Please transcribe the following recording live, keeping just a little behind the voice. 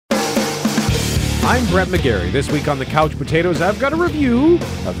I'm Brett McGarry. This week on the Couch Potatoes, I've got a review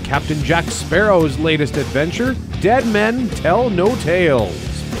of Captain Jack Sparrow's latest adventure, Dead Men Tell No Tales.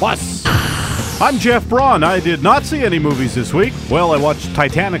 Plus, I'm Jeff Braun. I did not see any movies this week. Well, I watched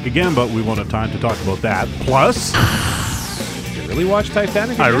Titanic again, but we won't have time to talk about that. Plus, you really watched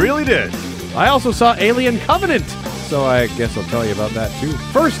Titanic again? I really did. I also saw Alien Covenant, so I guess I'll tell you about that too.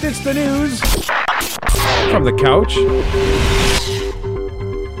 First, it's the news from the couch.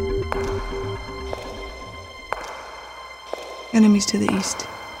 Enemies to the east.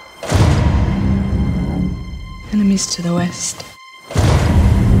 Enemies to the west.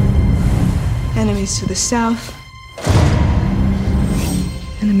 Enemies to the south.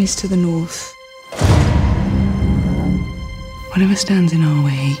 Enemies to the north. Whatever stands in our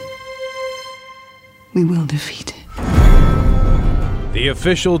way, we will defeat it. The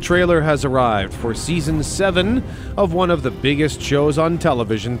official trailer has arrived for Season 7 of one of the biggest shows on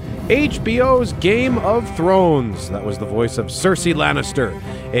television, HBO's Game of Thrones. That was the voice of Cersei Lannister,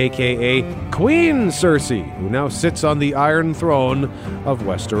 a.k.a. Queen Cersei, who now sits on the Iron Throne of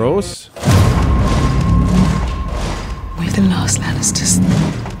Westeros. We're the last Lannisters.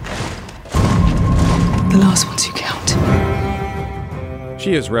 The last ones who count.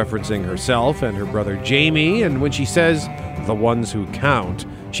 She is referencing herself and her brother Jaime, and when she says the ones who count,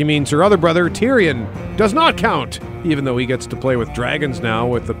 she means her other brother Tyrion does not count, even though he gets to play with dragons now,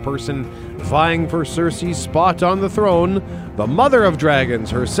 with the person vying for Cersei's spot on the throne, the mother of dragons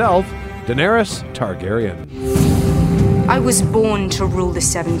herself, Daenerys Targaryen. I was born to rule the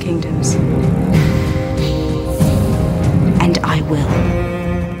Seven Kingdoms. And I will.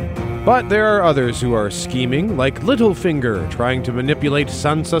 But there are others who are scheming, like Littlefinger, trying to manipulate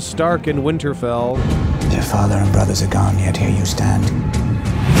Sansa Stark in Winterfell. Their father and brothers are gone, yet here you stand.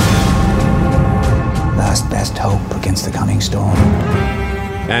 Last best hope against the coming storm.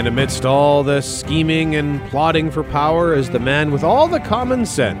 And amidst all the scheming and plotting for power is the man with all the common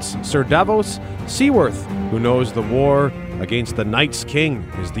sense, Sir Davos Seaworth, who knows the war against the Night's King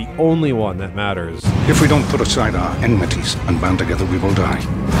is the only one that matters. If we don't put aside our enmities and band together, we will die.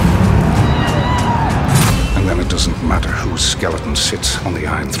 And then it doesn't matter whose skeleton sits on the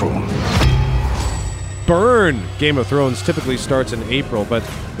Iron Throne. Burn! Game of Thrones typically starts in April, but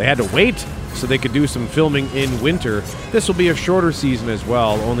they had to wait so they could do some filming in winter. This will be a shorter season as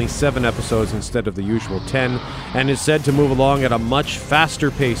well, only 7 episodes instead of the usual 10, and is said to move along at a much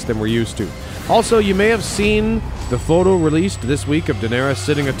faster pace than we're used to. Also, you may have seen the photo released this week of Daenerys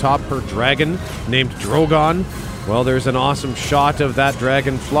sitting atop her dragon named Drogon. Well, there's an awesome shot of that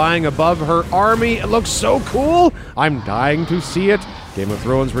dragon flying above her army. It looks so cool! I'm dying to see it. Game of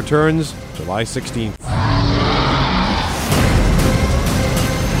Thrones returns July 16th.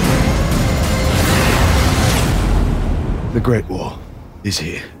 The Great War is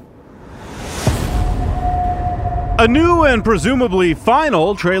here. A new and presumably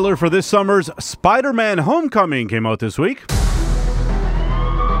final trailer for this summer's Spider-Man Homecoming came out this week.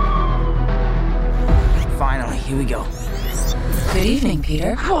 Finally, here we go. Good evening,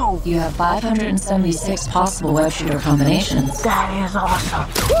 Peter. Whoa! You have 576 possible web shooter combinations. That is awesome.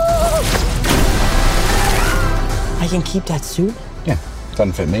 I can keep that suit? Yeah,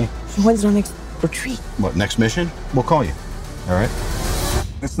 doesn't fit me. So when's our next retreat? What, next mission? We'll call you. All right?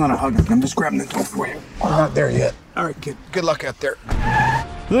 That's not a hug. I'm just grabbing the door for you. We're not there yet. All right, kid. Good luck out there.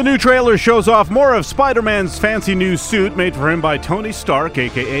 The new trailer shows off more of Spider-Man's fancy new suit made for him by Tony Stark,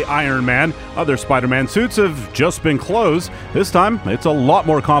 aka Iron Man. Other Spider-Man suits have just been clothes. This time, it's a lot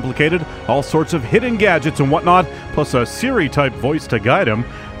more complicated. All sorts of hidden gadgets and whatnot, plus a Siri-type voice to guide him.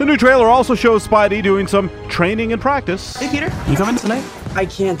 The new trailer also shows Spidey doing some training and practice. Hey, Peter. You coming tonight? I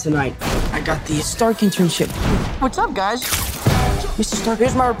can't tonight. I got the Stark internship. What's up, guys? Mr. Stark,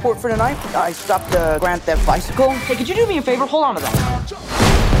 here's my report for tonight. I stopped the Grand Theft bicycle. Hey, could you do me a favor? Hold on to that.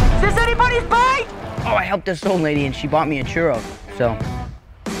 Is this anybody's bike? Oh, I helped this old lady and she bought me a churro. So,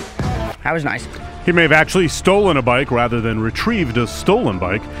 that was nice. He may have actually stolen a bike rather than retrieved a stolen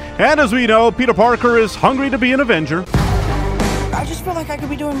bike. And as we know, Peter Parker is hungry to be an Avenger. I just feel like I could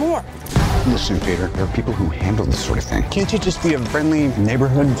be doing more. Listen, Peter, there are people who handle this sort of thing. Can't you just be a friendly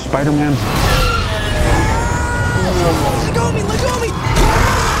neighborhood Spider-Man? Let go of me! Let go of me!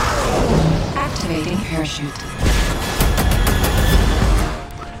 Activating parachute.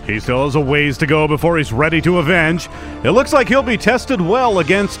 He still has a ways to go before he's ready to avenge. It looks like he'll be tested well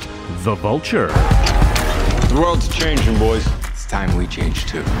against the Vulture. The world's changing, boys. It's time we change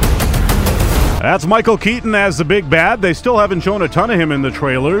too. That's Michael Keaton as the big bad. They still haven't shown a ton of him in the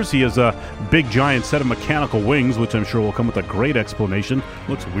trailers. He has a big giant set of mechanical wings, which I'm sure will come with a great explanation.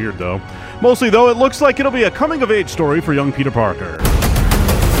 Looks weird though. Mostly though, it looks like it'll be a coming-of-age story for young Peter Parker.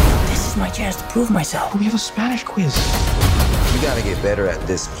 This is my chance to prove myself. We have a Spanish quiz. You gotta get better at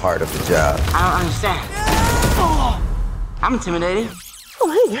this part of the job. I don't understand. Oh, I'm intimidated.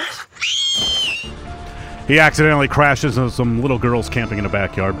 Oh, hey, guys. He accidentally crashes into some little girls camping in a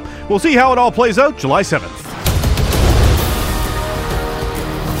backyard. We'll see how it all plays out July 7th.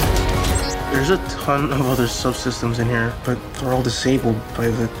 There's a ton of other subsystems in here, but they're all disabled by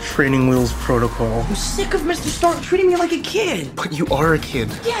the training wheels protocol. I'm sick of Mr. Stark treating me like a kid. But you are a kid.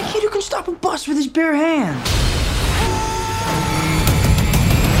 Yeah, a kid who can stop a bus with his bare hands.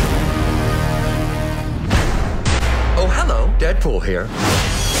 Oh, hello. Deadpool here.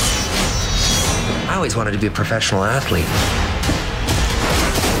 I always wanted to be a professional athlete.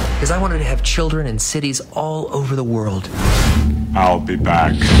 Because I wanted to have children in cities all over the world. I'll be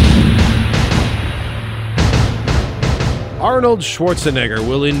back. Arnold Schwarzenegger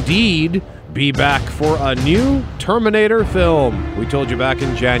will indeed be back for a new Terminator film. We told you back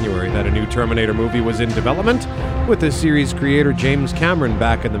in January that a new Terminator movie was in development, with the series creator James Cameron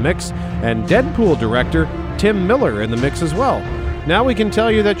back in the mix, and Deadpool director Tim Miller in the mix as well. Now we can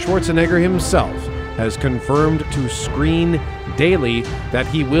tell you that Schwarzenegger himself has confirmed to Screen Daily that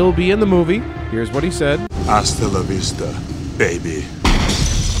he will be in the movie. Here's what he said. Hasta la vista, baby.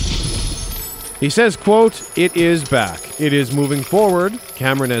 He says, quote, "It is back. It is moving forward.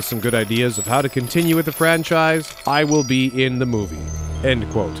 Cameron has some good ideas of how to continue with the franchise. I will be in the movie." End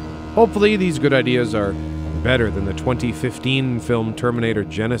quote. Hopefully these good ideas are better than the 2015 film Terminator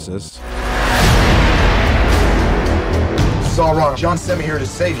Genesis. This is all wrong. John sent me here to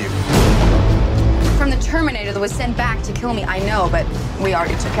save you. From the Terminator that was sent back to kill me, I know, but we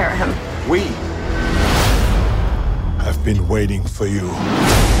already took care of him. We have been waiting for you.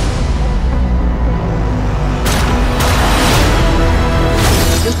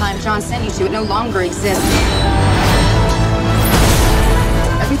 The time John sent you to, it no longer exists.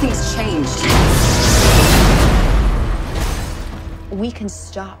 Everything's changed. We can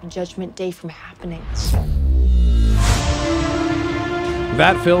stop Judgment Day from happening.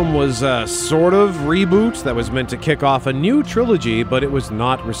 That film was a sort of reboot that was meant to kick off a new trilogy, but it was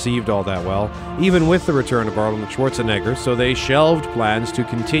not received all that well, even with the return of Arnold Schwarzenegger, so they shelved plans to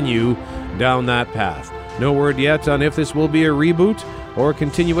continue down that path. No word yet on if this will be a reboot or a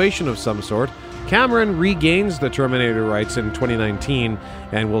continuation of some sort. Cameron regains the Terminator rights in 2019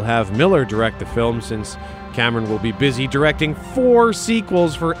 and will have Miller direct the film, since Cameron will be busy directing 4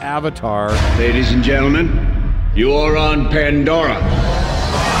 sequels for Avatar. Ladies and gentlemen, you are on Pandora.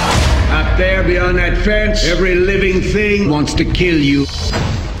 Up there beyond that fence, every living thing wants to kill you.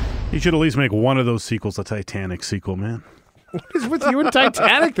 You should at least make one of those sequels a Titanic sequel, man. What is with you and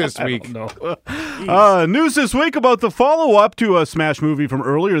Titanic this week? No. News this week about the follow-up to a smash movie from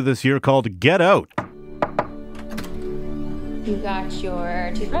earlier this year called Get Out. You got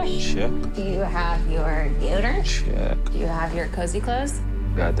your toothbrush? Check. Do you have your deodorant? Check. Do you have your cozy clothes?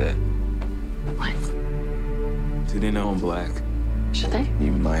 Got that. What? Do they know I'm black? Should they?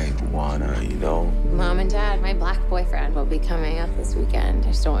 You might wanna, Mom and Dad, my black boyfriend will be coming up this weekend. I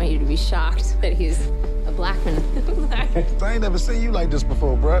just don't want you to be shocked that he's a black man. I ain't never seen you like this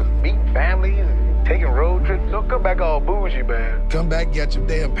before, bruh. Meeting families and taking road trips. Don't come back all bougie, man. Come back, get your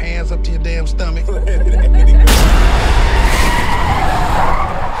damn pants up to your damn stomach.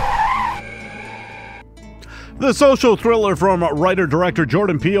 The social thriller from writer-director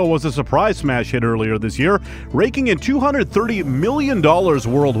Jordan Peele was a surprise smash hit earlier this year, raking in $230 million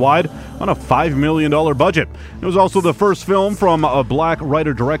worldwide on a $5 million budget. It was also the first film from a black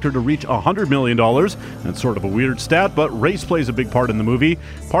writer-director to reach $100 million. That's sort of a weird stat, but race plays a big part in the movie.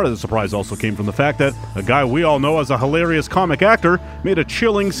 Part of the surprise also came from the fact that a guy we all know as a hilarious comic actor made a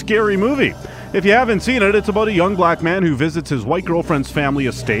chilling, scary movie. If you haven't seen it, it's about a young black man who visits his white girlfriend's family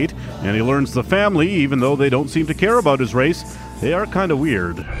estate, and he learns the family, even though they don't seem to care about his race, they are kind of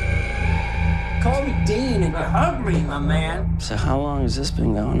weird. Call me Dean and hug me, my man. So how long has this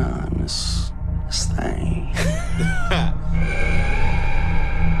been going on, this thing?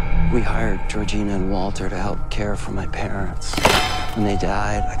 We hired Georgina and Walter to help care for my parents. When they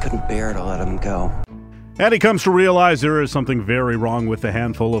died, I couldn't bear to let them go. And he comes to realize there is something very wrong with the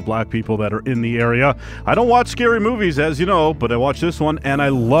handful of black people that are in the area. I don't watch scary movies, as you know, but I watched this one and I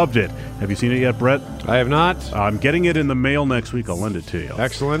loved it. Have you seen it yet, Brett? I have not. I'm getting it in the mail next week. I'll lend it to you.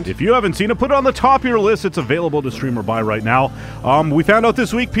 Excellent. If you haven't seen it, put it on the top of your list. It's available to stream or buy right now. We found out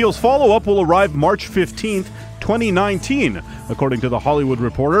this week Peele's follow-up will arrive March 15th, 2019, according to The Hollywood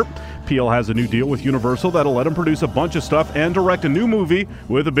Reporter. Peele has a new deal with Universal that'll let him produce a bunch of stuff and direct a new movie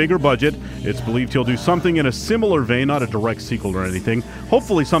with a bigger budget. It's believed he'll do something in a similar vein, not a direct sequel or anything.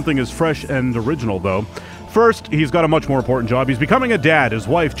 Hopefully something as fresh and original, though. First, he's got a much more important job. He's becoming a dad. His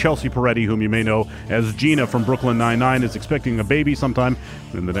wife, Chelsea Peretti, whom you may know as Gina from Brooklyn Nine-Nine, is expecting a baby sometime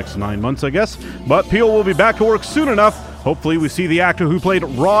in the next 9 months, I guess. But Peele will be back to work soon enough. Hopefully we see the actor who played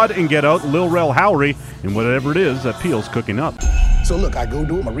Rod in Get Out, Lil Rel Howery, in whatever it is that Peele's cooking up. So look, I go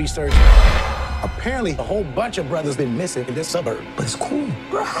do my research. Apparently, a whole bunch of brothers been missing in this suburb. But it's cool.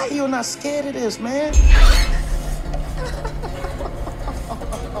 Bro, how you not scared of this, man?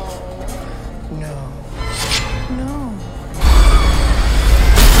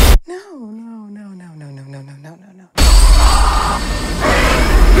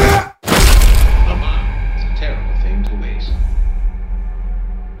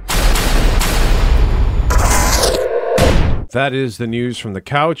 That is the news from the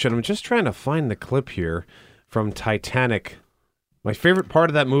couch, and I'm just trying to find the clip here from Titanic. My favorite part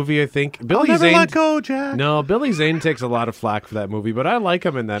of that movie, I think. Billy Zane. Let go, Jack. No, Billy Zane takes a lot of flack for that movie, but I like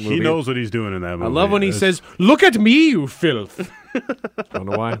him in that movie. He knows what he's doing in that movie. I love when he says, "Look at me, you filth." I don't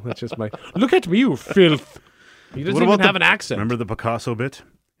know why. That's just my. Look at me, you filth. He doesn't even have an accent. Remember the Picasso bit?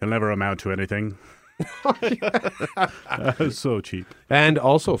 He'll never amount to anything. That was so cheap. And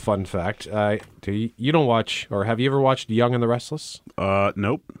also, fun fact: you don't watch, or have you ever watched Young and the Restless?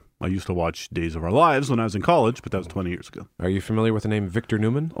 Nope. I used to watch Days of Our Lives when I was in college, but that was 20 years ago. Are you familiar with the name Victor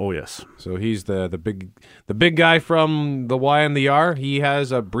Newman? Oh yes. So he's the big guy from the Y and the R. He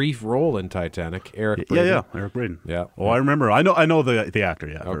has a brief role in Titanic. Eric Braeden. Yeah, Eric Braeden. Yeah. Oh, I remember. I know the actor.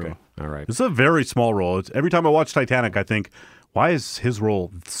 Yeah. Okay. All right. It's a very small role. Every time I watch Titanic, I think, why is his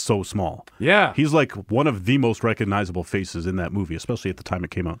role so small? Yeah. He's like one of the most recognizable faces in that movie, especially at the time it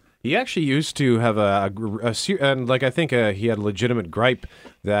came out. He actually used to have and like I think he had a legitimate gripe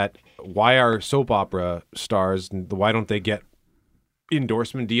that why are soap opera stars, why don't they get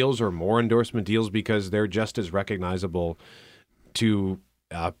endorsement deals or more endorsement deals, because they're just as recognizable to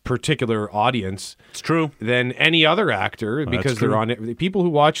a particular audience. It's true. Than any other actor, because they're on it. People who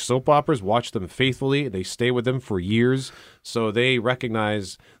watch soap operas watch them faithfully. They stay with them for years, so they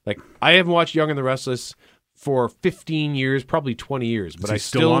recognize. Like, I haven't watched Young and the Restless for 15 years, probably 20 years, but I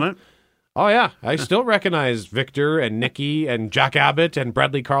still on it. Oh yeah, I still recognize Victor and Nikki and Jack Abbott and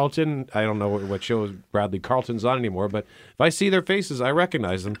Bradley Carlton. I don't know what show Bradley Carlton's on anymore, but if I see their faces, I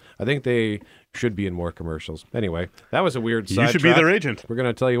recognize them. I think they should be in more commercials. Anyway, that was a weird side You should be their agent. We're going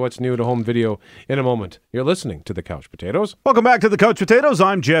to tell you what's new to home video in a moment. You're listening to The Couch Potatoes. Welcome back to The Couch Potatoes.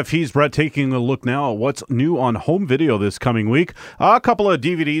 I'm Jeff. He's Brett, taking a look now at what's new on home video this coming week. A couple of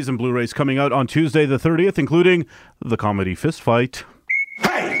DVDs and Blu-rays coming out on Tuesday the 30th, including the comedy Fist Fight.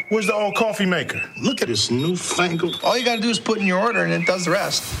 Hey, where's the old coffee maker? Look at this newfangled. All you gotta do is put in your order and it does the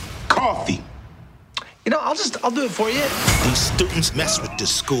rest. Coffee. You know, I'll do it for you. These students mess with this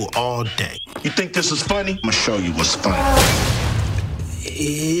school all day. You think this is funny? I'm gonna show you what's funny.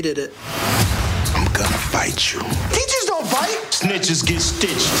 He did it. I'm gonna fight you. Teachers don't fight. Snitches get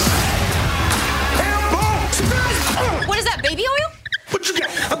stitches. What is that, baby oil? What you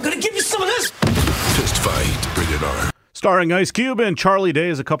got? I'm gonna give you some of this. Fist Fight, rated R. Starring Ice Cube and Charlie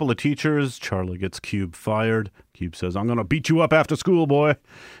Day as a couple of teachers. Charlie gets Cube fired. Cube says, "I'm going to beat you up after school, boy."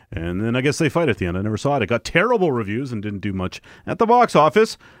 And then I guess they fight at the end. I never saw it. It got terrible reviews and didn't do much at the box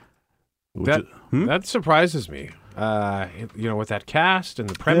office. That surprises me. With that cast and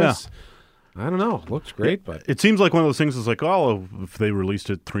the premise. Yeah. I don't know. It looks great, but it seems like one of those things is like, oh, if they released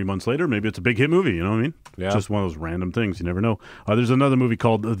it 3 months later, maybe it's a big hit movie. You know what I mean? Yeah. It's just one of those random things. You never know. There's another movie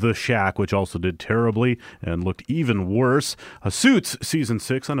called The Shack, which also did terribly and looked even worse. Suits season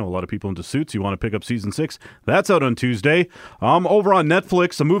 6. I know a lot of people into Suits. You want to pick up season 6? That's out on Tuesday. Over on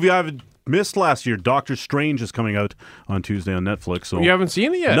Netflix, a movie I've missed last year, Doctor Strange, is coming out on Tuesday on Netflix. So you haven't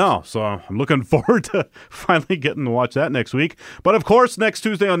seen it yet? No, so I'm looking forward to finally getting to watch that next week. But of course, next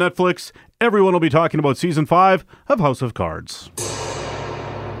Tuesday on Netflix, everyone will be talking about season 5 of House of Cards.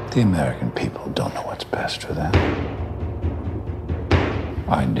 The American people don't know what's best for them.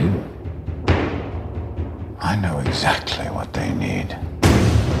 I do. I know exactly what they need.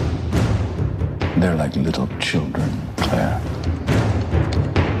 They're like little children, Claire.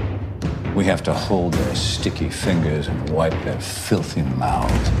 We have to hold their sticky fingers and wipe their filthy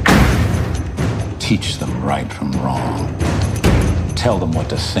mouths. Teach them right from wrong. Tell them what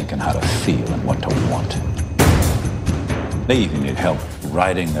to think and how to feel and what to want. They even need help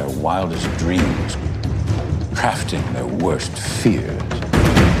writing their wildest dreams, crafting their worst fears.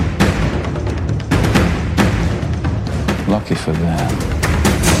 Lucky for them,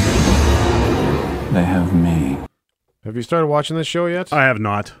 they have me. Have you started watching this show yet? I have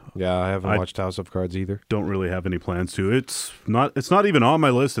not. Yeah, I haven't watched House of Cards either. Don't really have any plans to. It's not even on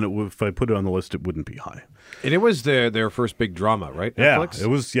my list, and if I put it on the list, it wouldn't be high. And it was their first big drama, right? Netflix? Yeah, it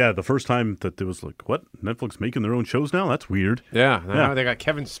was. Yeah, the first time that it was like, what? Netflix making their own shows now? That's weird. Yeah, now they got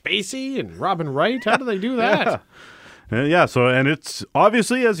Kevin Spacey and Robin Wright. How do they do that? Yeah, so, and it's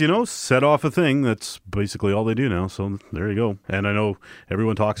obviously, as you know, set off a thing. That's basically all they do now. So there you go. And I know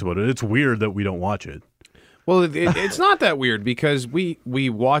everyone talks about it. It's weird that we don't watch it. Well, it's not that weird because we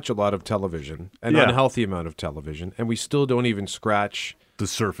watch a lot of television, an unhealthy amount of television, and we still don't even scratch the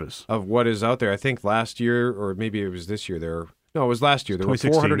surface of what is out there. I think last year, or maybe it was this year, it was last year, there were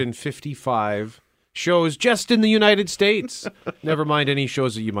 455 shows just in the United States. Never mind any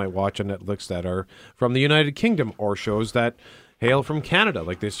shows that you might watch on Netflix that are from the United Kingdom or shows that hail from Canada.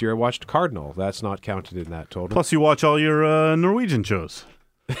 Like this year I watched Cardinal. That's not counted in that total. Plus you watch all your Norwegian shows.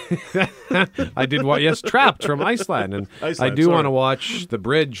 I did watch, yes, Trapped from Iceland. And I do want to watch The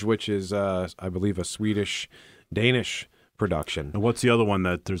Bridge, which is, I believe, a Swedish-Danish production. And what's the other one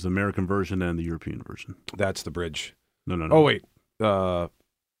that there's the American version and the European version? That's The Bridge. No. Oh, wait. I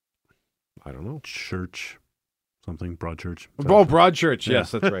don't know. Church. Something. Broadchurch. Oh, Broadchurch.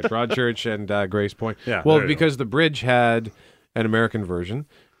 Yes, that's right. Broadchurch and Grace Point. Yeah. Well, because The Bridge had an American version,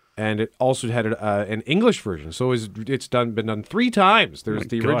 and it also had an English version. So it's been done 3 times. There's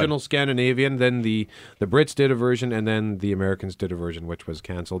the original Scandinavian, then the Brits did a version, and then the Americans did a version, which was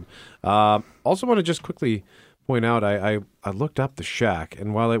canceled. Also want to just quickly point out, I looked up The Shack,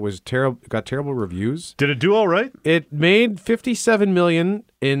 and while it was got terrible reviews. Did it do all right? It made $57 million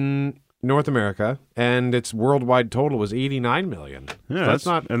in North America, and its worldwide total was $89 million. Yeah, so that's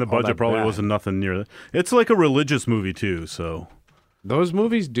not. And the budget probably wasn't nothing near that. It's like a religious movie too, so. Those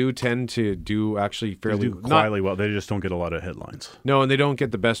movies do tend to do actually fairly well. They just don't get a lot of headlines. No, and they don't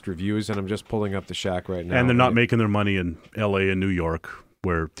get the best reviews, and I'm just pulling up The Shack right now. And they're not making their money in L.A. and New York,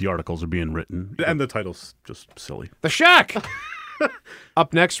 where the articles are being written. And the title's just silly. The Shack!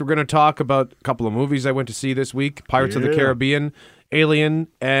 Up next, we're going to talk about a couple of movies I went to see this week. Pirates of the Caribbean, Alien,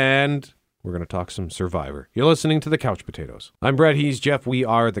 and we're going to talk some Survivor. You're listening to The Couch Potatoes. I'm Brett, he's Jeff. We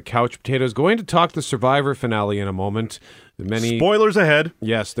are The Couch Potatoes. Going to talk the Survivor finale in a moment. Spoilers ahead.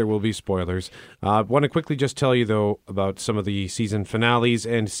 Yes, there will be spoilers. I want to quickly just tell you, though, about some of the season finales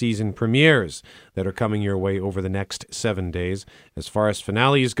and season premieres that are coming your way over the next 7 days. As far as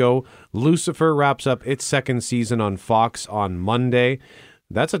finales go, Lucifer wraps up its 2nd season on Fox on Monday.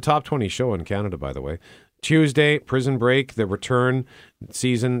 That's a top 20 show in Canada, by the way. Tuesday, Prison Break, the return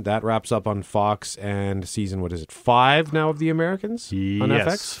season, that wraps up on Fox, and season, 5 now of The Americans on FX?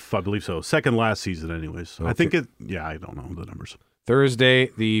 Yes, I believe so. Second last season anyways. So I think I don't know the numbers.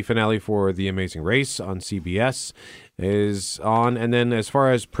 Thursday, the finale for The Amazing Race on CBS is on, and then as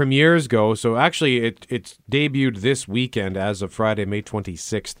far as premieres go, so actually it's debuted this weekend as of Friday, May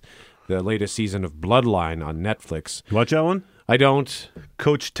 26th, the latest season of Bloodline on Netflix. You watch that one? I don't.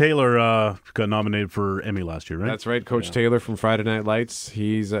 Coach Taylor got nominated for Emmy last year, right? That's right, Coach Taylor from Friday Night Lights.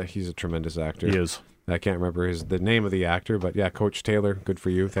 He's a tremendous actor. He is. I can't remember the name of the actor, but yeah, Coach Taylor, good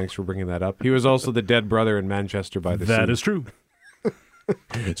for you. Thanks for bringing that up. He was also the dead brother in Manchester by the Sea. That is true.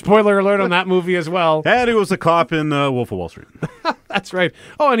 Spoiler alert on that movie as well. And he was a cop in Wolf of Wall Street. That's right.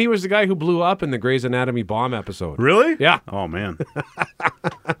 Oh, and he was the guy who blew up in the Grey's Anatomy bomb episode. Really? Yeah. Oh, man.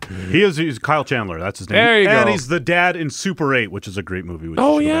 He's Kyle Chandler. That's his name. There you go. And he's the dad in Super 8, which is a great movie.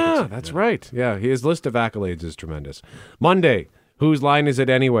 Oh, yeah. That's right. Yeah, his list of accolades is tremendous. Monday, Whose Line Is It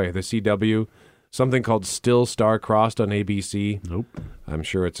Anyway? The CW. Something called Still Star-Crossed on ABC. Nope. I'm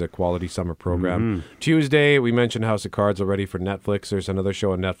sure it's a quality summer program. Tuesday, we mentioned House of Cards already for Netflix. There's another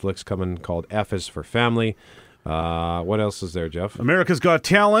show on Netflix coming called F is for Family. What else is there, Jeff? America's Got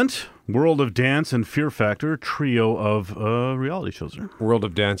Talent, World of Dance, and Fear Factor, trio of reality shows there. World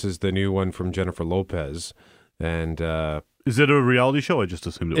of Dance is the new one from Jennifer Lopez. And is it a reality show? I just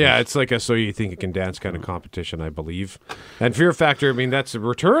assumed it was. Yeah, it's like a So You Think You Can Dance kind of competition, I believe. And Fear Factor, I mean, that's a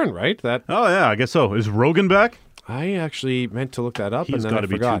return, right? Oh, yeah, I guess so. Is Rogan back? I actually meant to look that up, He's and then got to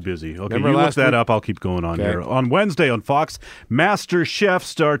be too busy. Okay, Remember you look that week? up. I'll keep going on here. On Wednesday on Fox, Master Chef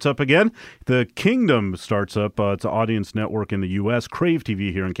starts up again. The Kingdom starts up. It's an audience network in the U.S., Crave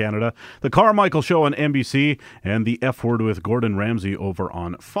TV here in Canada. The Carmichael Show on NBC, and The F Word with Gordon Ramsay over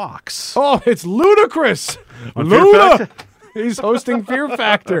on Fox. Oh, it's ludicrous! Luda! He's hosting Fear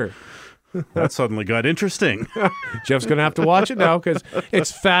Factor. That suddenly got interesting. Jeff's going to have to watch it now because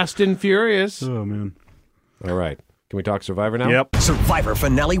it's Fast and Furious. Oh, man. All right. Can we talk Survivor now? Yep. Survivor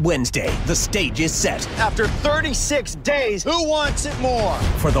Finale Wednesday. The stage is set. After 36 days, who wants it more?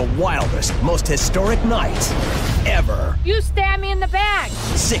 For the wildest, most historic night ever. You stab me in the back.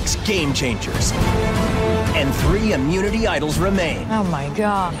 6 game changers. and 3 immunity idols remain. Oh my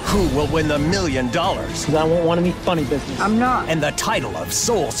God. Who will win the $1 million? Because I won't want to meet funny business. I'm not. And the title of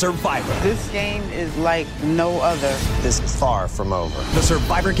Sole Survivor. This game is like no other. This is far from over. The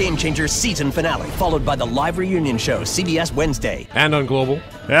Survivor Game Changers season finale, followed by the live reunion show, CBS Wednesday. And on Global.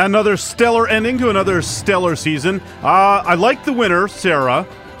 And another stellar ending to another stellar season. I like the winner, Sarah.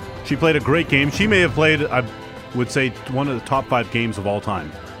 She played a great game. She may have played, I would say, one of the top 5 games of all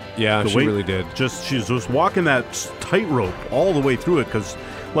time. Yeah, she really did. She's just walking that tightrope all the way through it because,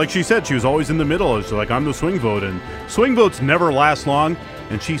 like she said, she was always in the middle. It's like, I'm the swing vote, and swing votes never last long,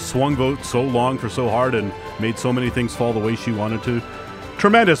 and she swung vote so long for so hard and made so many things fall the way she wanted to.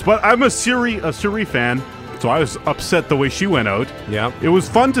 Tremendous. But I'm a Suri fan, so I was upset the way she went out. Yeah. It was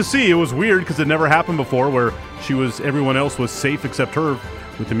fun to see. It was weird because it never happened before where everyone else was safe except her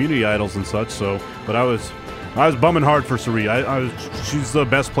with immunity idols and such. So, but I was bumming hard for Suri. She's the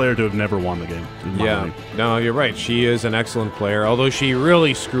best player to have never won the game. Yeah, no, you're right. She is an excellent player, although she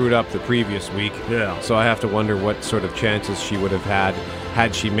really screwed up the previous week. Yeah. So I have to wonder what sort of chances she would have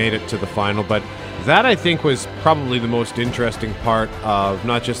had she made it to the final. But that, I think, was probably the most interesting part of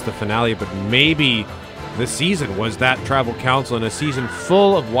not just the finale, but maybe the season, was that tribal council, in a season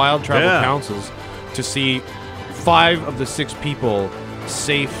full of wild tribal councils, to see 5 of the 6 people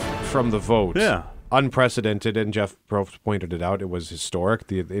safe from the vote. Yeah. Unprecedented, and Jeff Probst pointed it out. It was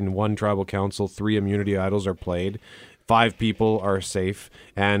historic. In one tribal council, 3 immunity idols are played, 5 people are safe,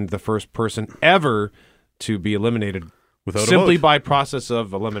 and the first person ever to be eliminated without simply a vote. by process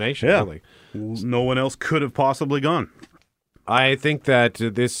of elimination. Yeah. Really. No one else could have possibly gone. I think that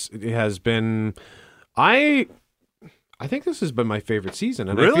this has been... I think this has been my favorite season,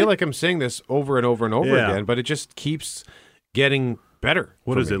 and Really? I feel like I'm saying this over and over and over Yeah. again, but it just keeps getting better.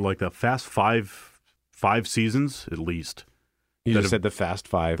 What for is me. it, like the Fast five seasons at least? You that just have- said the Fast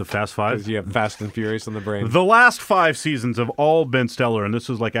 5. The Fast 5? 'Cause you have Fast and Furious on the brain. The last 5 seasons have all been stellar, and this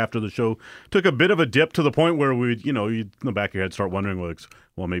was like after the show took a bit of a dip to the point where you'd in the back of your head start wondering,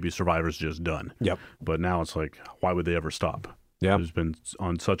 well, maybe Survivor's just done. Yep. But now it's like, why would they ever stop? Yeah. There's been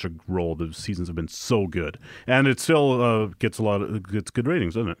on such a roll. The seasons have been so good, and it still gets good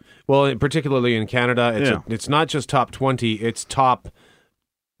ratings, doesn't it? Well, particularly in Canada, it's not just top 20; it's top,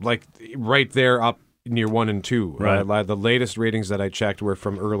 like right there up near 1 and 2. Right. The latest ratings that I checked were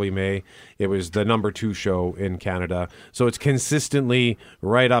from early May. It was the number 2 show in Canada, so it's consistently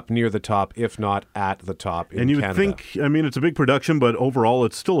right up near the top, if not at the top. In And you would Canada. think, it's a big production, but overall,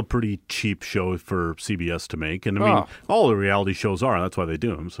 it's still a pretty cheap show for CBS to make. And all the reality shows are. That's why they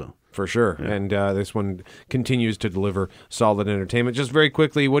do them. So. For sure. Yeah. And this one continues to deliver solid entertainment. Just very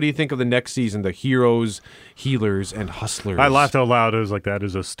quickly, what do you think of the next season, The Heroes, Healers, and Hustlers? I laughed out loud. I was like, that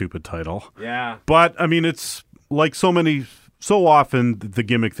is a stupid title. Yeah. But, it's like so often the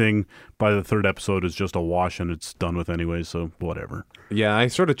gimmick thing by the 3rd episode is just a wash and it's done with anyway, so whatever. Yeah, I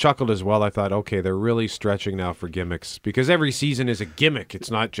sort of chuckled as well. I thought, okay, they're really stretching now for gimmicks because every season is a gimmick.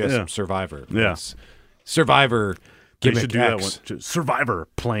 It's not just Survivor. Yeah. It's Survivor gimmick They should do X. that one. Survivor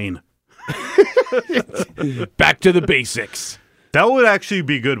plane. Back to the basics. That would actually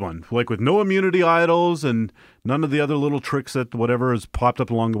be a good one. Like with no immunity idols and none of the other little tricks that whatever has popped up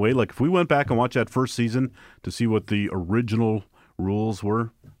along the way. Like if we went back and watched that first season to see what the original rules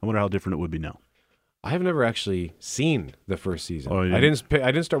were, I wonder how different it would be now. I have never actually seen the first season. Oh, you I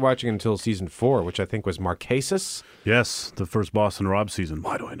didn't start watching until season 4, which I think was Marquesas. Yes, the first Boston Rob season.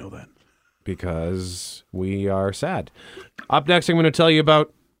 Why do I know that? Because we are sad. Up next, I'm going to tell you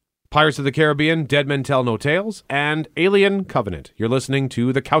about Pirates of the Caribbean, Dead Men Tell No Tales, and Alien Covenant. You're listening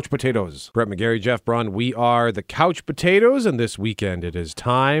to The Couch Potatoes. Brett McGarry, Jeff Braun, we are The Couch Potatoes, and this weekend it is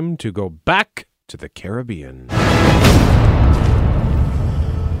time to go back to the Caribbean.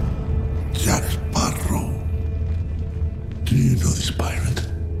 Jack Sparrow. Do you know this pirate?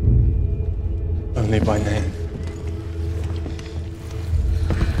 Only by name.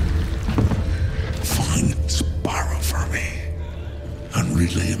 Find Sparrow for me and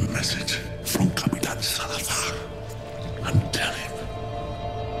relay a message from Capitan Salazar and tell him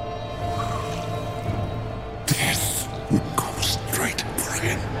death will come straight for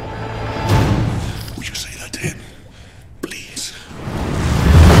him. Would you say that to him, please?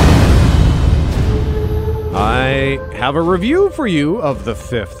 I have a review for you of the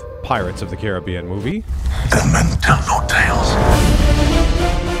 5th Pirates of the Caribbean movie. Dead Men Tell No Tales.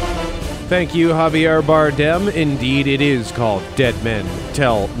 Thank you, Javier Bardem. Indeed, it is called Dead Men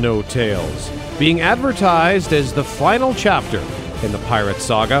Tell No Tales, being advertised as the final chapter in the pirate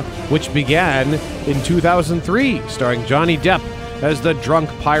saga, which began in 2003, starring Johnny Depp as the drunk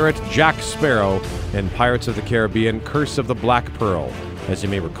pirate Jack Sparrow in Pirates of the Caribbean, Curse of the Black Pearl. As you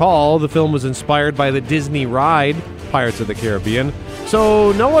may recall, the film was inspired by the Disney ride, Pirates of the Caribbean,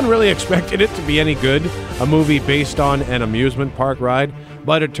 so no one really expected it to be any good, a movie based on an amusement park ride,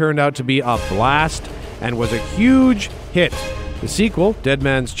 but it turned out to be a blast and was a huge hit. The sequel, Dead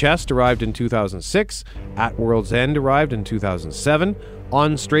Man's Chest, arrived in 2006, At World's End arrived in 2007,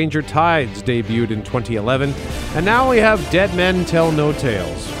 On Stranger Tides debuted in 2011, and now we have Dead Men Tell No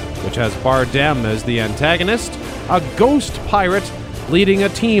Tales, which has Bardem as the antagonist, a ghost pirate leading a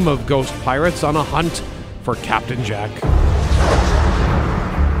team of ghost pirates on a hunt for Captain Jack.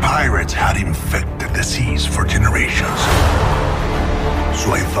 Pirates had infected the seas for generations,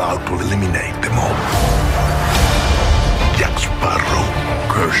 so I vowed to eliminate them all. Jack Sparrow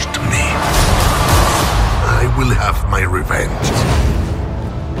cursed me. I will have my revenge.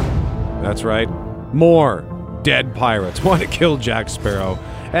 That's right. More dead pirates want to kill Jack Sparrow,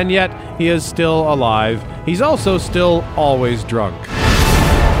 and yet he is still alive. He's also still always drunk.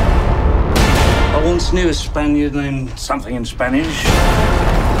 I once knew a Spaniard named something in Spanish.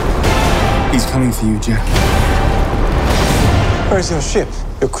 He's coming for you, Jack. Where's your ship?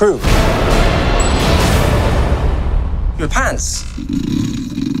 Your crew? Your pants.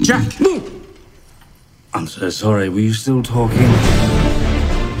 Jack! I'm so sorry, were you still talking?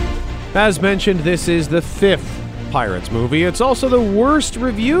 As mentioned, this is the 5th Pirates movie. It's also the worst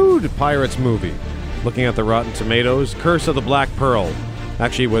reviewed Pirates movie. Looking at the Rotten Tomatoes, Curse of the Black Pearl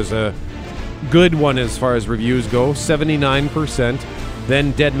actually was a good one as far as reviews go, 79%.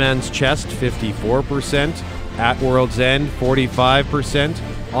 Then Dead Man's Chest, 54%. At World's End, 45%.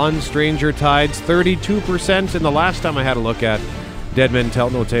 On Stranger Tides, 32%. And the last time I had a look at Dead Men Tell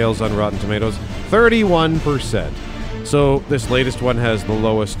No Tales on Rotten Tomatoes, 31%. So this latest one has the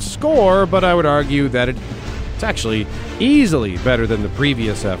lowest score, but I would argue that it's actually easily better than the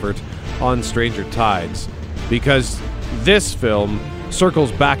previous effort on Stranger Tides, because this film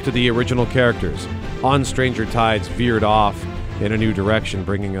circles back to the original characters. On Stranger Tides veered off in a new direction,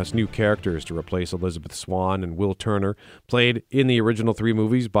 bringing us new characters to replace Elizabeth Swann and Will Turner, played in the original 3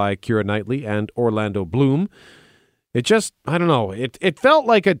 movies by Keira Knightley and Orlando Bloom. It just, I don't know, it felt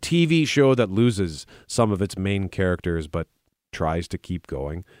like a TV show that loses some of its main characters but tries to keep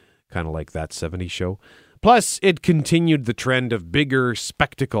going, kind of like That 70s Show. Plus, it continued the trend of bigger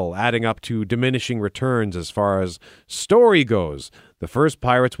spectacle, adding up to diminishing returns as far as story goes. The first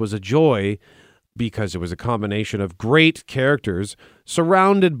Pirates was a joy because it was a combination of great characters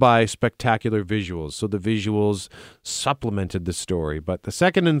surrounded by spectacular visuals. So the visuals supplemented the story. But the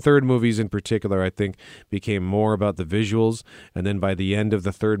second and third movies in particular, I think, became more about the visuals. And then by the end of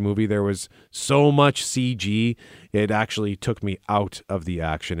the third movie, there was so much CG, it actually took me out of the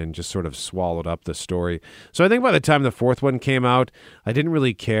action and just sort of swallowed up the story. So I think by the time the fourth one came out, I didn't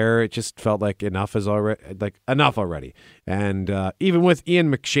really care. It just felt like enough already. And even with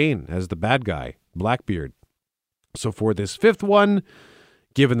Ian McShane as the bad guy, Blackbeard. So for this 5th one,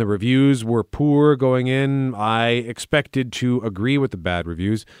 given the reviews were poor going in, I expected to agree with the bad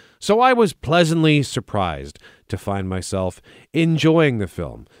reviews. So I was pleasantly surprised to find myself enjoying the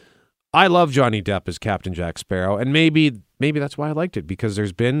film. I love Johnny Depp as Captain Jack Sparrow, and maybe that's why I liked it, because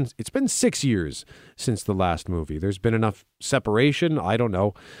it's been 6 years since the last movie. There's been enough separation. I don't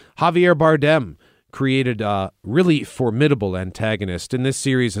know. Javier Bardem created a really formidable antagonist, and this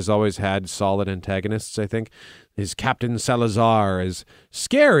series has always had solid antagonists, I think. His Captain Salazar is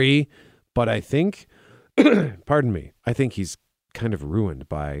scary, but I think, pardon me, I think he's kind of ruined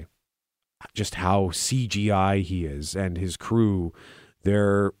by just how CGI he is, and his crew,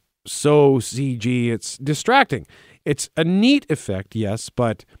 they're so CG, it's distracting. It's a neat effect, yes,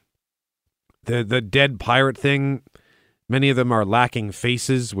 but the dead pirate thing, many of them are lacking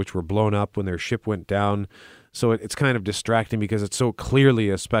faces, which were blown up when their ship went down. So it's kind of distracting because it's so clearly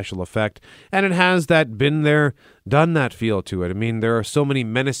a special effect. And it has that been there, done that feel to it. I mean, there are so many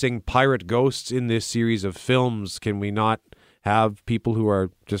menacing pirate ghosts in this series of films. Can we not have people who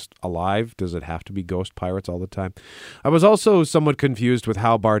are just alive? Does it have to be ghost pirates all the time? I was also somewhat confused with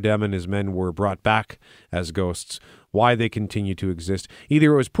how Bardem and his men were brought back as ghosts, why they continue to exist.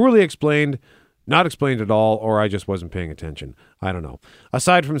 Either it was poorly explained, not explained at all, or I just wasn't paying attention. I don't know.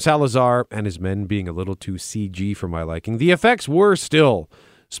 Aside from Salazar and his men being a little too CG for my liking, the effects were still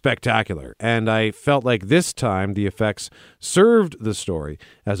spectacular, and I felt like this time the effects served the story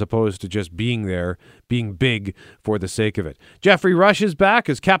as opposed to just being there, being big for the sake of it. Jeffrey Rush is back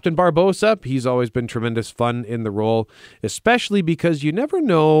as Captain Barbossa. He's always been tremendous fun in the role, especially because you never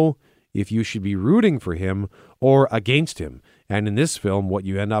know if you should be rooting for him or against him. And in this film, what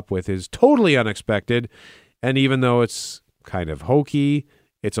you end up with is totally unexpected. And even though it's kind of hokey,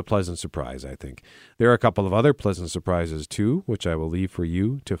 it's a pleasant surprise, I think. There are a couple of other pleasant surprises, too, which I will leave for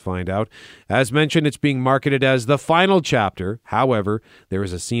you to find out. As mentioned, it's being marketed as the final chapter. However, there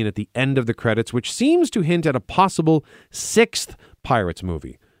is a scene at the end of the credits which seems to hint at a possible 6th Pirates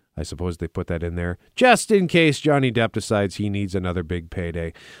movie. I suppose they put that in there just in case Johnny Depp decides he needs another big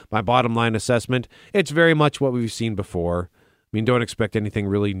payday. My bottom line assessment, it's very much what we've seen before. I mean, don't expect anything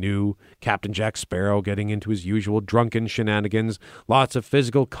really new. Captain Jack Sparrow getting into his usual drunken shenanigans, lots of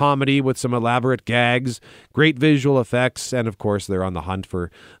physical comedy with some elaborate gags, great visual effects, and of course they're on the hunt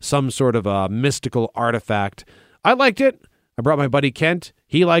for some sort of a mystical artifact. I liked it. I brought my buddy Kent.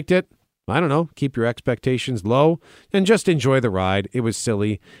 He liked it. I don't know, keep your expectations low and just enjoy the ride. It was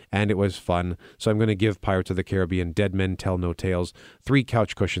silly and it was fun. So I'm going to give Pirates of the Caribbean Dead Men Tell No Tales 3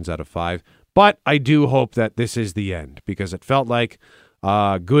 couch cushions out of 5. But I do hope that this is the end, because it felt like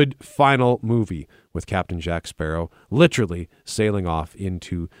a good final movie with Captain Jack Sparrow literally sailing off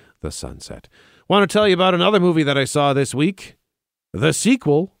into the sunset. Want to tell you about another movie that I saw this week? The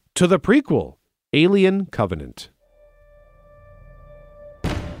sequel to the prequel, Alien Covenant.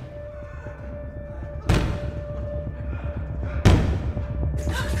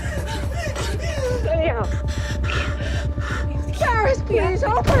 Paris, please,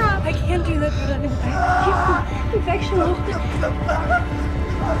 open up! I can't do that, but infection.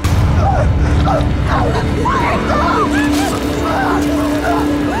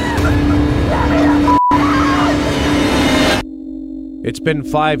 It's been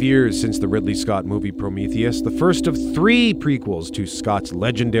 5 years since the Ridley Scott movie Prometheus, the first of 3 prequels to Scott's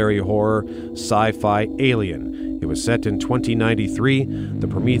legendary horror sci-fi Alien. It was set in 2093. The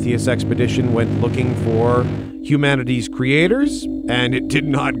Prometheus expedition went looking for humanity's creators, and it did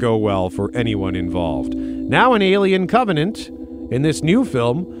not go well for anyone involved. Now in Alien Covenant, in this new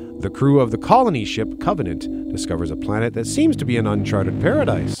film, the crew of the colony ship Covenant discovers a planet that seems to be an uncharted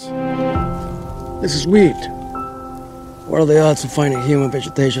paradise. This is weird. What are the odds of finding human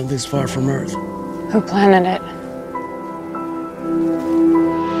vegetation this far from Earth? Who planted it?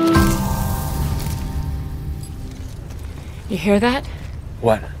 You hear that?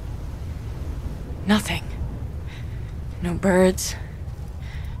 What? Nothing. No birds.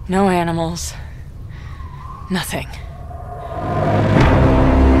 No animals. Nothing.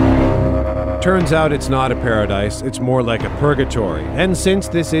 Turns out it's not a paradise, it's more like a purgatory. And since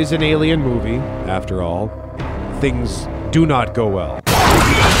this is an alien movie, after all, things do not go well.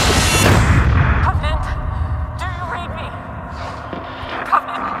 Covenant, do you read me?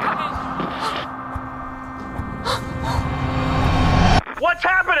 Covenant. What's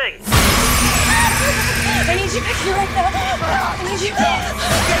happening? I need you back here right now. I need you.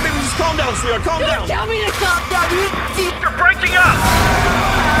 Okay, baby, just calm down, sweetheart. Calm down. Tell me to calm down. You're breaking up.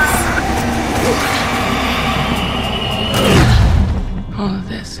 All of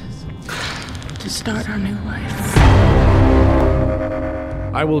this is to start our new life.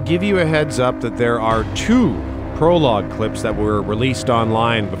 I will give you a heads up that there are 2 prologue clips that were released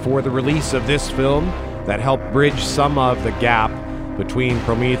online before the release of this film that help bridge some of the gap between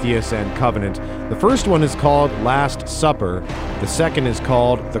Prometheus and Covenant. The first one is called Last Supper. The second is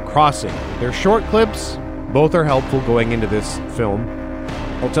called The Crossing. They're short clips. Both are helpful going into this film.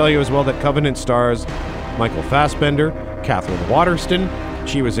 I'll tell you as well that Covenant stars Michael Fassbender, Catherine Waterston.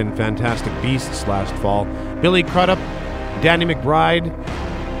 She was in Fantastic Beasts last fall. Billy Crudup, Danny McBride,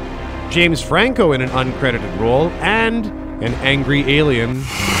 James Franco in an uncredited role, and an angry alien.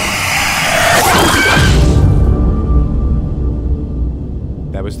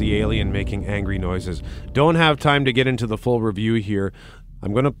 That was the alien making angry noises. Don't have time to get into the full review here.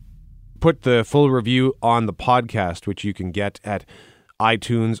 I'm going to put the full review on the podcast, which you can get at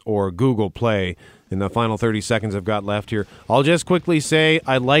iTunes or Google Play. In the final 30 seconds I've got left here, I'll just quickly say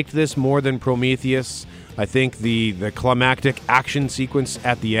I liked this more than Prometheus. I think the climactic action sequence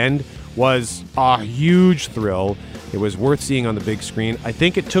at the end was a huge thrill. It was worth seeing on the big screen. I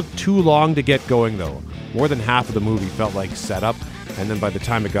think it took too long to get going, though. More than half of the movie felt like setup, and then by the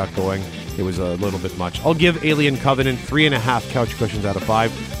time it got going, it was a little bit much. I'll give Alien Covenant 3.5 couch cushions out of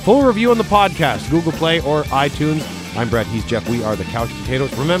 5. Full review on the podcast, Google Play or iTunes. I'm Brett, he's Jeff, we are the Couch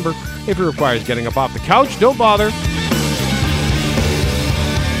Potatoes. Remember, if it requires getting up off the couch, don't bother.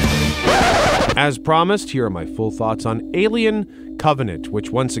 As promised, here are my full thoughts on Alien Covenant,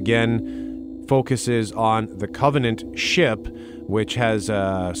 which once again focuses on the Covenant ship, which has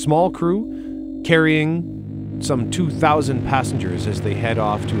a small crew carrying some 2,000 passengers as they head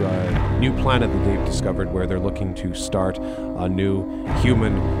off to a new planet that they've discovered where they're looking to start a new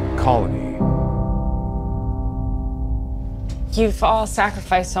human colony. You've all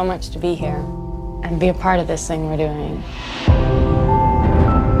sacrificed so much to be here and be a part of this thing we're doing.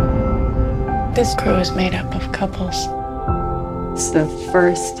 This crew is made up of couples. It's the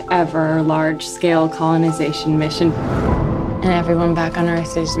first ever large-scale colonization mission. And everyone back on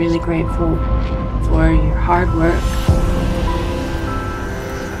Earth is really grateful for your hard work,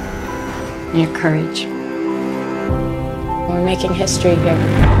 and your courage. We're making history here.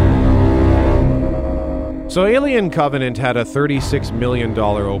 So Alien Covenant had a $36 million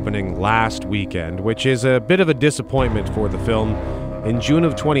opening last weekend, which is a bit of a disappointment for the film. In June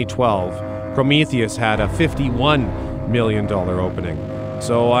of 2012, Prometheus had a $51 million opening.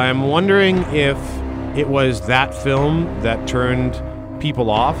 So I'm wondering if it was that film that turned people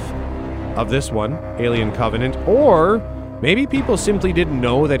off of this one, Alien Covenant, or maybe people simply didn't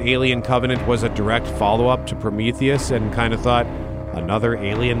know that Alien Covenant was a direct follow-up to Prometheus and kind of thought, another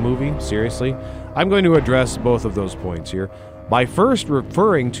Alien movie? Seriously? I'm going to address both of those points here by first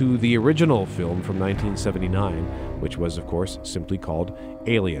referring to the original film from 1979, which was, of course, simply called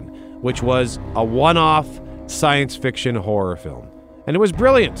Alien, which was a one-off science fiction horror film. And it was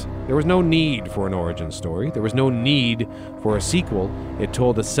brilliant. There was no need for an origin story. There was no need for a sequel. It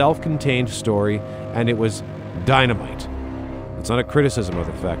told a self-contained story, and it was dynamite. It's not a criticism of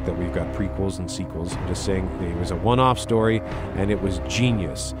the fact that we've got prequels and sequels. I'm just saying it was a one-off story, and it was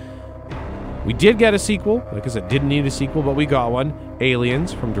genius. We did get a sequel. Like I said, didn't need a sequel, but we got one.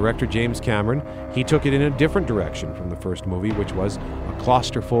 Aliens, from director James Cameron. He took it in a different direction from the first movie, which was a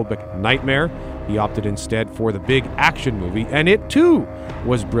claustrophobic nightmare. He opted instead for the big action movie, and it too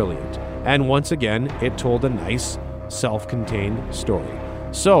was brilliant. And once again, it told a nice, self-contained story.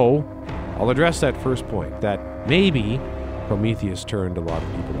 So, I'll address that first point, that maybe Prometheus turned a lot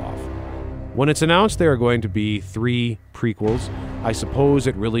of people off. When it's announced there are going to be 3 prequels, I suppose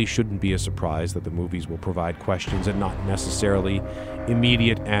it really shouldn't be a surprise that the movies will provide questions and not necessarily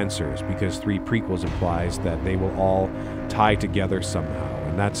immediate answers, because 3 prequels implies that they will all tie together somehow.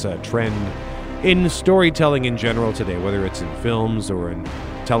 And that's a trend in storytelling in general today, whether it's in films or in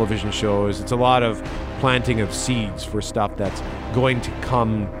television shows. It's a lot of planting of seeds for stuff that's going to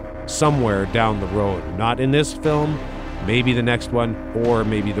come somewhere down the road. Not in this film, maybe the next one, or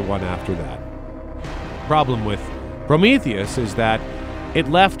maybe the one after that. Problem with Prometheus is that it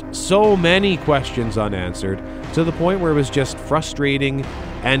left so many questions unanswered to the point where it was just frustrating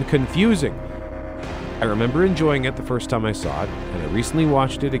and confusing. I remember enjoying it the first time I saw it, and I recently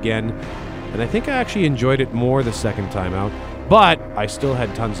watched it again, and I think I actually enjoyed it more the second time out, but I still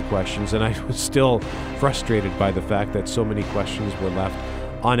had tons of questions, and I was still frustrated by the fact that so many questions were left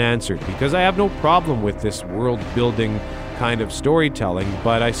unanswered, because I have no problem with this world-building kind of storytelling,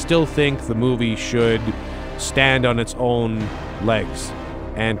 but I still think the movie should stand on its own legs,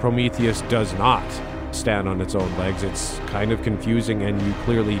 and Prometheus does not stand on its own legs. It's kind of confusing, and you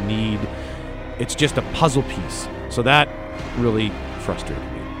clearly need... It's just a puzzle piece, so that really frustrated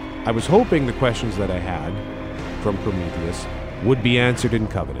me. I was hoping the questions that I had from Prometheus would be answered in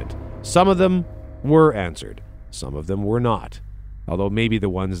Covenant. Some of them were answered, some of them were not. Although maybe the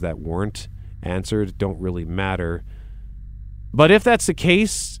ones that weren't answered don't really matter. But if that's the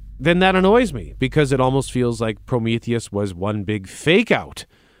case, then that annoys me, because it almost feels like Prometheus was one big fake-out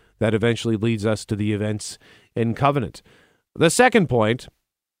that eventually leads us to the events in Covenant. The second point,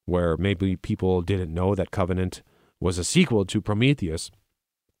 where maybe people didn't know that Covenant was a sequel to Prometheus,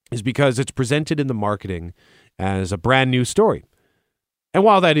 is because it's presented in the marketing as a brand new story. And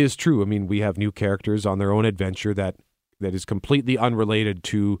while that is true, I mean, we have new characters on their own adventure that is completely unrelated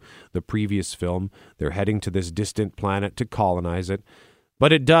to the previous film. They're heading to this distant planet to colonize it.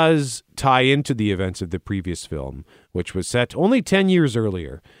 But it does tie into the events of the previous film, which was set only 10 years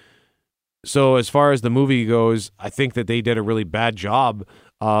earlier. So as far as the movie goes, I think that they did a really bad job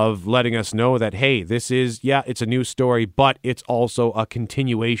of letting us know that, hey, this is, it's a new story, but it's also a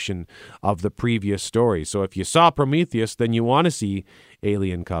continuation of the previous story. So if you saw Prometheus, then you want to see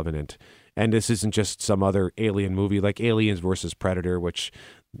Alien Covenant. And this isn't just some other alien movie like Aliens versus Predator, which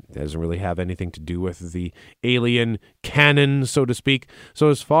doesn't really have anything to do with the alien canon, so to speak. So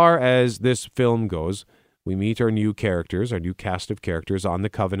as far as this film goes, we meet our new characters, our new cast of characters on the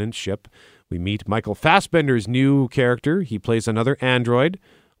Covenant ship. We meet Michael Fassbender's new character. He plays another android,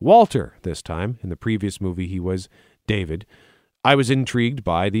 Walter this time. In the previous movie, he was David. I was intrigued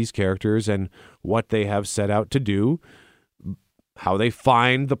by these characters and what they have set out to do, how they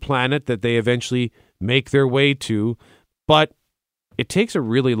find the planet that they eventually make their way to, but it takes a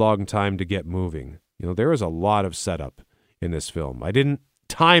really long time to get moving. You know, there is a lot of setup in this film. I didn't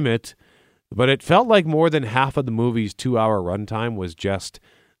time it, but it felt like more than half of the movie's 2-hour runtime was just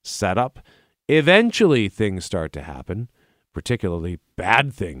setup. Eventually, things start to happen, particularly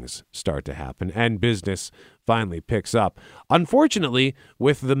bad things start to happen and business finally picks up. Unfortunately,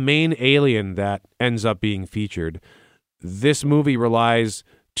 with the main alien that ends up being featured, this movie relies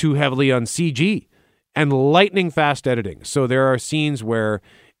too heavily on CG and lightning fast editing. So there are scenes where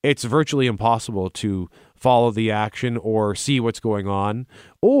it's virtually impossible to follow the action or see what's going on,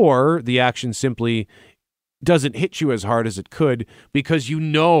 or the action simply doesn't hit you as hard as it could because you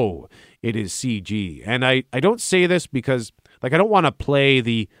know it is CG. And I don't say this because, like, I don't want to play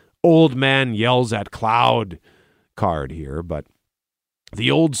the old man yells at cloud card here, but the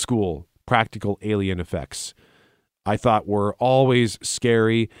old school practical alien effects I thought were always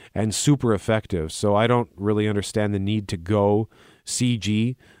scary and super effective. So I don't really understand the need to go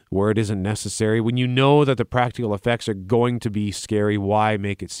CG where it isn't necessary. When you know that the practical effects are going to be scary, why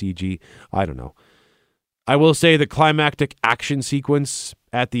make it CG? I don't know. I will say the climactic action sequence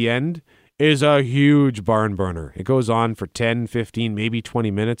at the end is a huge barn burner. It goes on for 10, 15, maybe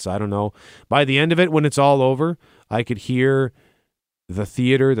 20 minutes. I don't know. By the end of it, when it's all over, I could hear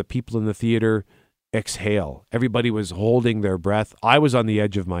the people in the theater exhale. Everybody was holding their breath. I was on the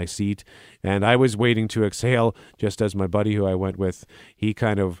edge of my seat, and I was waiting to exhale just as my buddy who I went with, he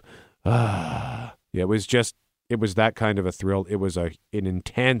kind of, it was that kind of a thrill. It was an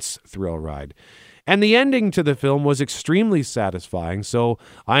intense thrill ride. And the ending to the film was extremely satisfying, so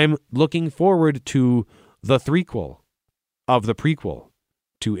I'm looking forward to the threequel of the prequel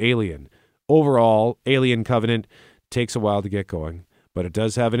to Alien. Overall, Alien Covenant takes a while to get going, but it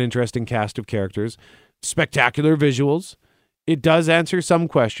does have an interesting cast of characters, spectacular visuals. It does answer some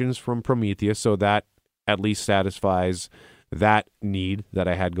questions from Prometheus, so that at least satisfies that need that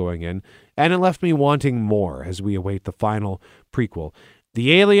I had going in, and it left me wanting more as we await the final prequel.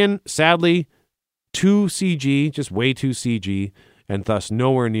 The Alien, sadly, too CG, just way too CG, and thus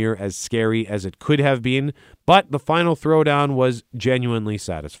nowhere near as scary as it could have been, but the final throwdown was genuinely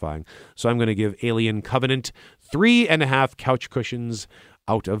satisfying. So I'm going to give Alien Covenant 3.5 couch cushions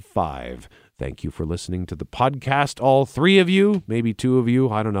out of 5. Thank you for listening to the podcast, all 3 of you, maybe 2 of you,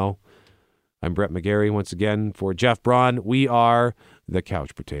 I don't know. I'm Brett McGarry once again for Jeff Braun. We are the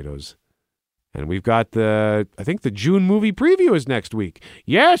Couch Potatoes. And we've got I think the June movie preview is next week.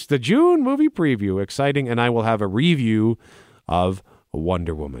 Yes, the June movie preview. Exciting. And I will have a review of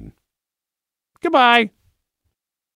Wonder Woman. Goodbye.